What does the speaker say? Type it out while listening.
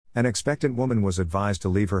An expectant woman was advised to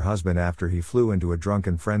leave her husband after he flew into a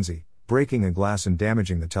drunken frenzy, breaking a glass and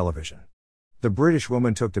damaging the television. The British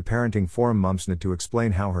woman took to parenting forum Mumsnet to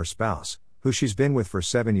explain how her spouse, who she's been with for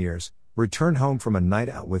 7 years, returned home from a night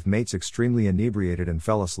out with mates extremely inebriated and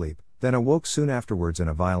fell asleep, then awoke soon afterwards in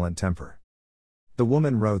a violent temper. The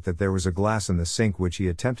woman wrote that there was a glass in the sink which he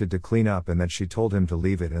attempted to clean up and that she told him to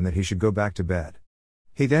leave it and that he should go back to bed.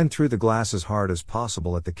 He then threw the glass as hard as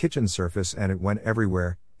possible at the kitchen surface and it went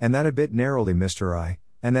everywhere, and that a bit narrowly missed her eye,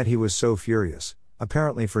 and that he was so furious,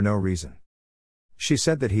 apparently for no reason. She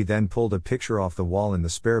said that he then pulled a picture off the wall in the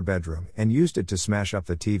spare bedroom and used it to smash up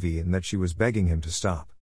the TV and that she was begging him to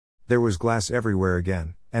stop. There was glass everywhere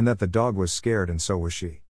again, and that the dog was scared and so was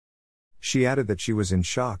she. She added that she was in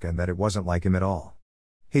shock and that it wasn't like him at all.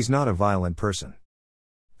 He's not a violent person.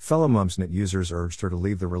 Fellow Mumsnet users urged her to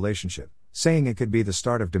leave the relationship, saying it could be the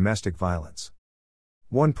start of domestic violence.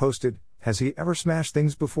 One posted, "Has he ever smashed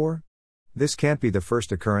things before? This can't be the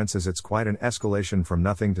first occurrence as it's quite an escalation from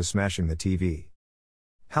nothing to smashing the TV.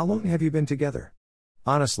 How long have you been together?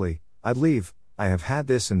 Honestly, I'd leave. I have had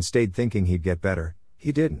this and stayed thinking he'd get better,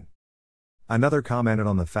 he didn't." Another commented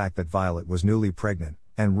on the fact that Violet was newly pregnant,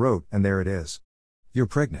 and wrote, "And there it is. You're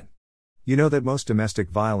pregnant. You know that most domestic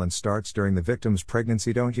violence starts during the victim's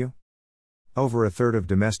pregnancy, don't you? Over a third of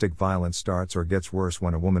domestic violence starts or gets worse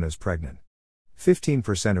when a woman is pregnant.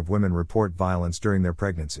 15% of women report violence during their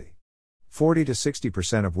pregnancy. 40 to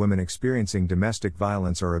 60% of women experiencing domestic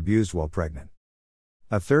violence are abused while pregnant."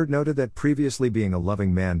 A third noted that previously being a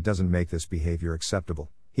loving man doesn't make this behavior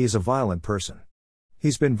acceptable. He is a violent person.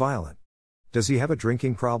 He's been violent. Does he have a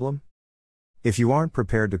drinking problem? If you aren't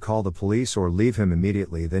prepared to call the police or leave him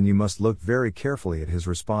immediately, then you must look very carefully at his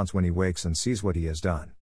response when he wakes and sees what he has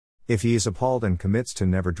done. If he is appalled and commits to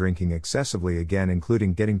never drinking excessively again,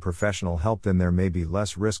 including getting professional help, then there may be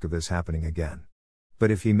less risk of this happening again.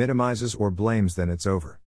 But if he minimizes or blames, then it's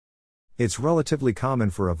over. It's relatively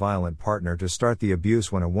common for a violent partner to start the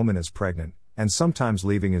abuse when a woman is pregnant, and sometimes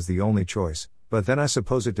leaving is the only choice, but then I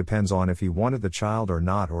suppose it depends on if he wanted the child or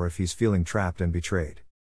not, or if he's feeling trapped and betrayed.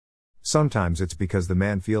 Sometimes it's because the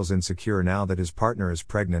man feels insecure now that his partner is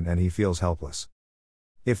pregnant and he feels helpless.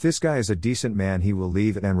 If this guy is a decent man, he will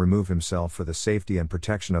leave and remove himself for the safety and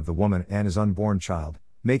protection of the woman and his unborn child,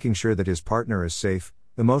 making sure that his partner is safe,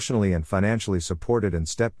 emotionally and financially supported, and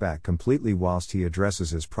step back completely whilst he addresses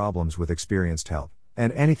his problems with experienced help,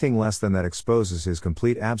 and anything less than that exposes his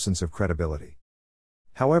complete absence of credibility.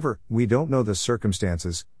 However, we don't know the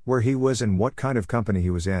circumstances, where he was and what kind of company he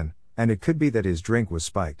was in, and it could be that his drink was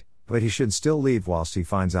spiked, but he should still leave whilst he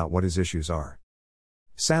finds out what his issues are.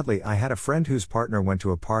 Sadly, I had a friend whose partner went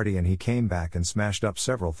to a party and he came back and smashed up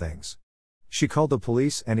several things. She called the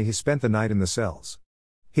police and he spent the night in the cells.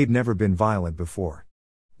 He'd never been violent before.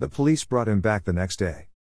 The police brought him back the next day.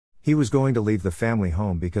 He was going to leave the family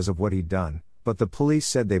home because of what he'd done, but the police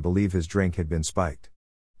said they believe his drink had been spiked.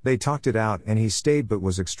 They talked it out and he stayed, but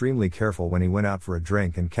was extremely careful when he went out for a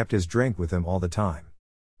drink and kept his drink with him all the time.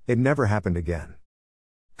 It never happened again.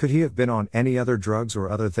 Could he have been on any other drugs or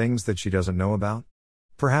other things that she doesn't know about?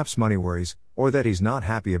 Perhaps money worries, or that he's not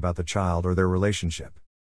happy about the child or their relationship.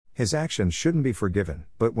 His actions shouldn't be forgiven,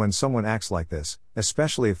 but when someone acts like this,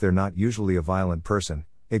 especially if they're not usually a violent person,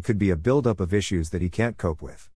 it could be a buildup of issues that he can't cope with.